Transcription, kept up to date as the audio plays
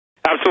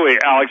Absolutely,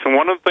 Alex. And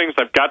one of the things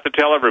I've got to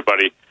tell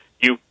everybody,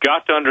 you've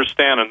got to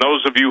understand, and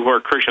those of you who are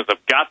Christians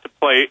have got to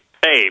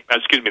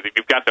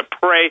you've got to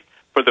pray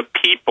for the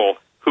people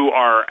who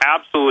are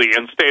absolutely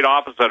in state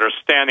office that are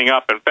standing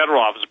up in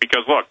federal office,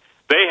 because, look,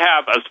 they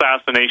have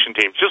assassination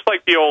teams, just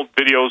like the old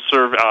video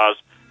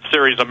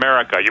series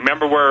America. You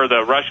remember where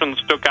the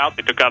Russians took out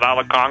all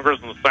of Congress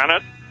and the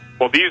Senate?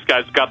 Well, these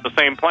guys got the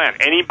same plan.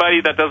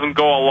 Anybody that doesn't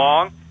go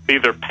along, they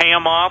either pay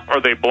them off or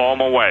they blow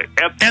them away.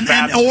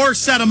 Or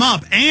set them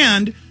up.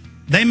 And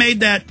they made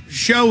that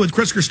show with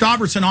Chris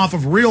Christopherson off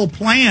of real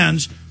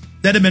plans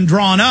that have been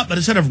drawn up. But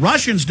instead of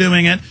Russians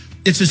doing it,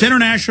 it's this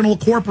international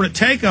corporate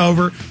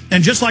takeover.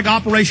 And just like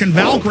Operation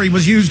Valkyrie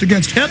was used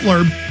against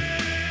Hitler,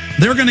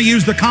 they're going to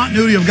use the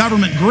continuity of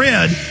government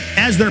grid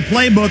as their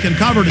playbook and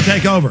cover to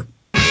take over.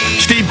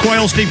 Steve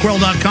Quayle,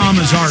 SteveQuayle.com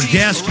is our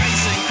guest.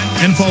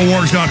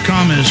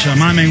 Infowars.com is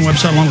my main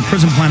website, along with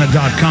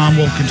PrisonPlanet.com.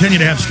 We'll continue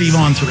to have Steve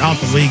on throughout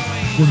the week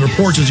with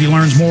reports as he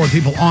learns more with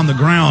people on the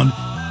ground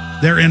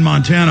there in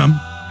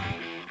Montana.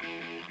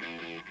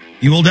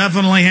 You will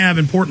definitely have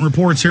important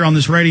reports here on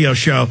this radio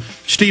show.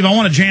 Steve, I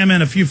want to jam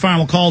in a few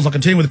final calls. I'll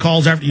continue with the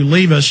calls after you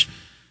leave us.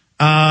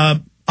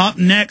 Up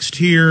next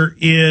here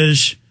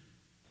is,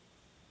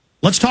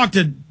 let's talk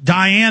to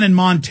Diane in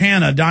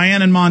Montana.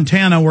 Diane in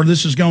Montana, where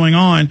this is going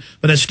on.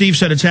 But as Steve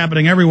said, it's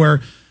happening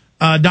everywhere.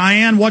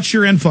 Diane, what's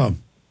your info?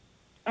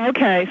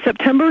 Okay,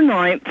 September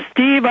 9th.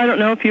 Steve, I don't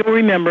know if you'll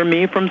remember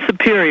me from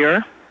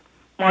Superior,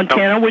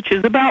 Montana, which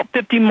is about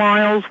 50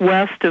 miles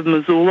west of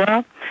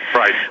Missoula.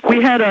 Right.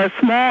 We had a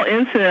small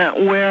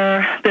incident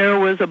where there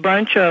was a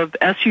bunch of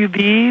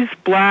SUVs,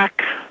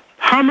 black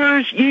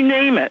Hummers, you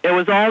name it. It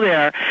was all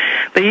there.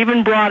 They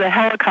even brought a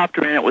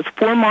helicopter in. It was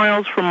 4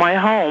 miles from my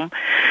home.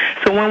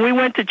 So when we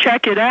went to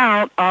check it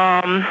out,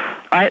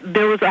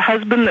 there was a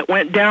husband that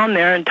went down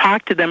there and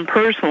talked to them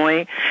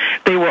personally.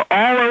 They were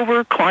all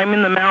over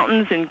climbing the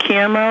mountains in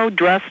camo,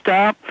 dressed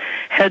up.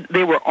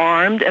 They were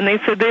armed, and they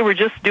said they were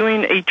just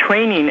doing a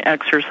training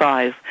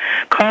exercise.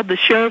 Called the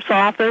sheriff's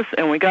office,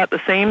 and we got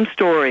the same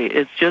story.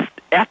 It's just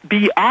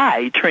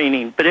FBI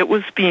training, but it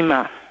was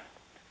FEMA.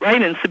 Right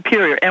in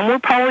Superior, and we're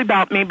probably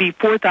about maybe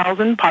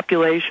 4,000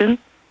 population.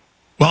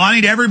 Well, I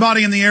need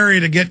everybody in the area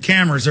to get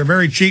cameras. They're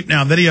very cheap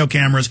now, video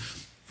cameras,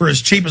 for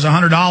as cheap as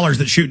 $100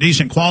 that shoot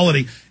decent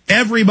quality.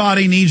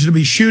 Everybody needs to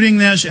be shooting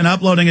this and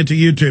uploading it to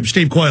YouTube.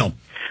 Steve Quayle.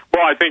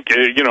 Well, I think,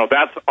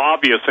 that's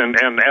obvious, and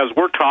as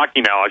we're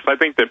talking, Alex, I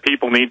think that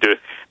people need to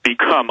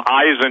become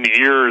eyes and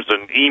ears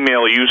and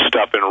email you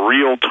stuff in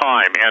real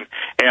time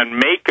and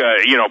make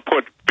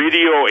put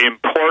video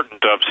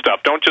important of stuff.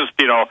 Don't just,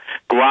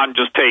 go out and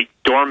just take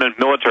dormant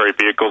military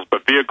vehicles,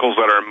 but vehicles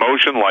that are in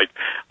motion, like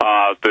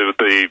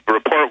the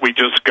report we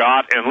just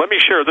got. And let me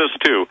share this,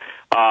 too.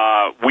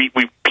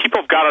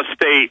 People have got to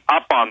stay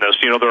up on this.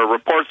 There are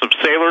reports of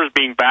sailors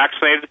being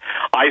vaccinated.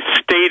 I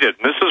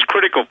stated, and this is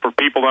critical for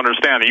people to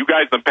understand, you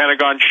guys in the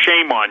Pentagon,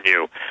 shame on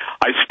you.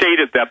 I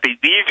stated that the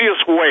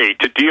easiest way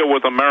to deal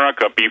with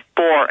America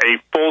before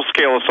a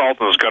full-scale assault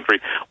in this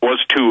country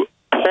was to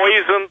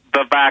poison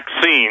the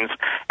vaccines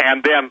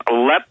and then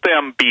let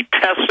them be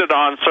tested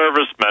on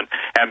servicemen.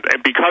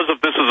 And because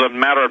of this is a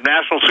matter of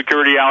national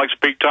security, Alex,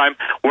 big time,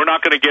 we're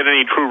not going to get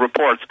any true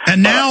reports.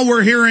 And now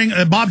we're hearing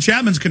Bob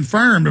Chapman's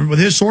confirmed with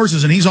his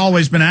sources, and he's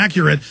always been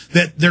accurate,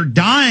 that they're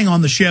dying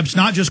on the ships,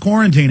 not just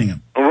quarantining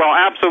them. Well,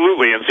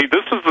 absolutely. And see,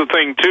 this is the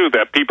thing, too,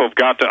 that people have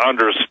got to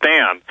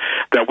understand,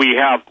 that we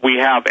have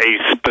a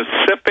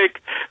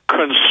specific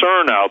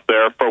concern out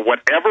there for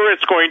whatever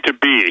it's going to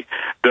be.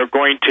 They're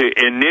going to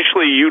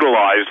initially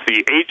utilize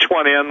the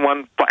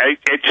H1N1,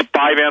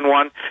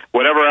 H5N1,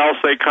 whatever else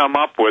they come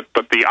up with.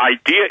 But the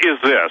idea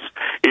is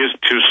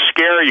to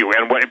scare you.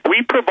 And if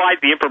we provide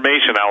the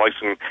information, Alex,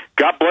 and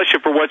God bless you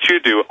for what you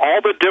do,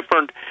 all the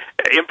different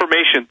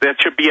information,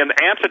 that should be an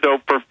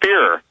antidote for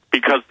fear,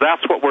 because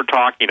that's what we're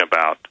talking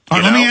about. All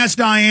right, let me ask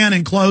Diane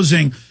in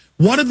closing,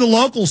 what did the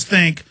locals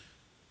think,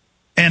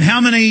 and how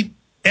many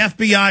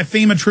FBI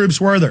FEMA troops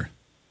were there?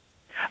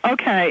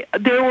 Okay,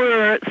 there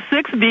were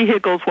 6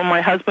 vehicles when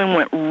my husband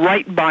went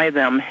right by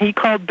them. He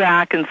called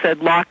back and said,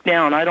 lock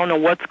down. I don't know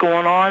what's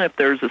going on, if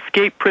there's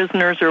escaped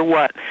prisoners or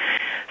what.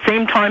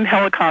 Same time,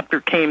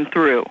 helicopter came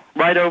through,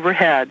 right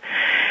overhead.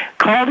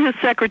 Called his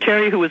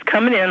secretary, who was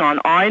coming in on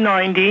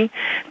I-90,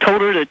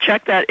 told her to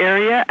check that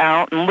area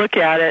out and look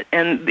at it,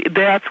 and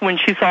that's when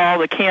she saw all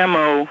the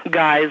camo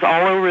guys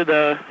all over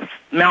the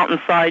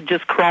mountainside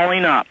just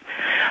crawling up.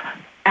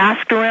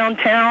 Asked around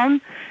town,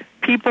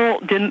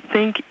 people didn't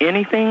think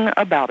anything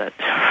about it.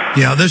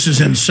 Yeah, this is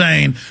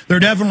insane.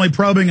 They're definitely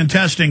probing and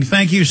testing.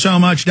 Thank you so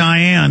much,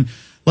 Diane.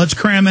 Let's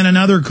cram in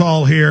another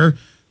call here.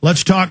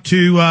 Let's talk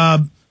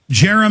to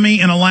Jeremy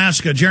in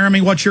Alaska.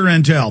 Jeremy, what's your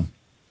intel?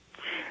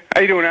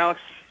 How you doing, Alex?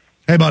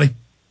 Hey, buddy.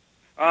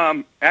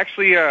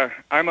 Actually,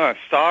 I'm a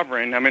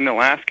sovereign. I'm in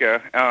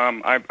Alaska.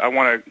 I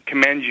want to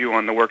commend you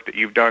on the work that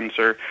you've done,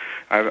 sir.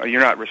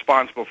 You're not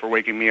responsible for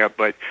waking me up,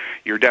 but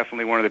you're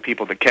definitely one of the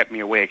people that kept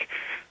me awake.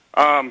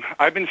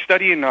 I've been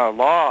studying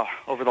law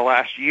over the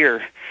last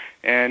year,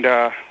 and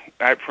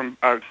I'm from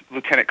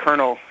Lieutenant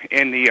Colonel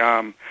in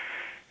the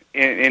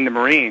in the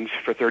Marines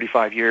for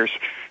 35 years,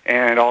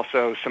 and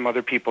also some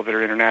other people that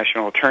are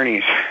international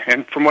attorneys.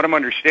 And from what I'm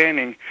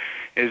understanding,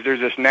 is there's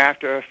this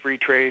NAFTA free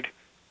trade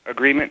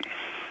agreement.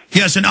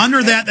 Yes, and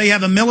under that they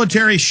have a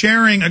military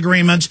sharing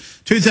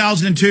agreements,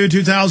 2002,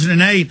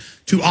 2008,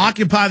 to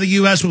occupy the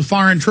U.S. with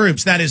foreign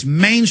troops. That is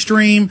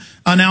mainstream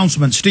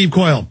announcement. Steve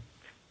Quayle.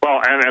 Well,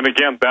 and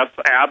again, that's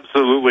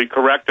absolutely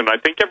correct, and I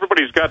think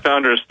everybody's got to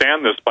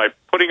understand this by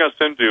putting us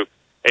into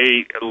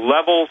a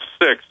level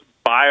 6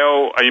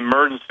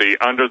 bio-emergency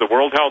under the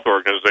World Health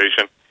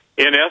Organization.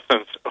 In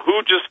essence,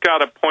 who just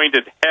got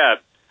appointed head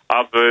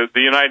of the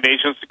United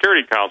Nations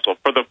Security Council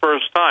for the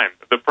first time?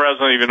 The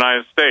President of the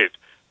United States.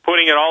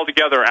 Putting it all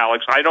together,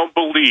 Alex, I don't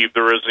believe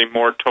there is a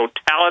more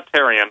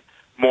totalitarian,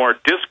 more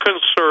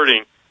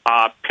disconcerting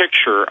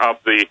picture of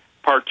the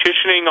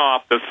partitioning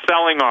off, the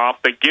selling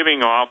off, the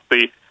giving off,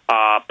 the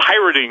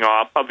pirating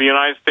off of the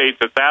United States,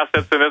 its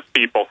assets and its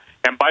people.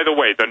 And by the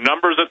way, the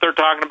numbers that they're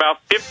talking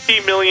about,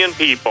 50 million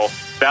people,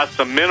 that's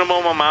the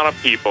minimum amount of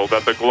people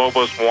that the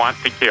globalists want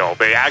to kill.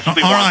 They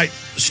actually want... All right.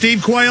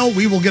 Steve Quayle,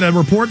 we will get a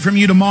report from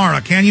you tomorrow.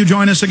 Can you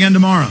join us again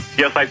tomorrow?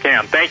 Yes, I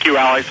can. Thank you,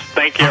 Alex.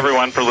 Thank you,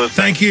 everyone, for listening.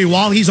 Thank you.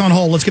 While he's on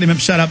hold, let's get him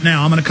set up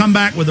now. I'm going to come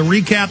back with a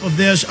recap of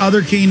this,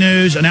 other key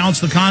news,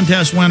 announce the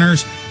contest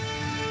winners,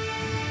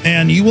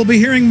 and you will be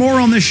hearing more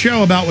on this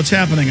show about what's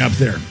happening up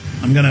there.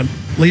 I'm going to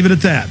leave it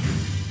at that.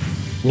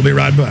 We'll be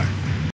right back.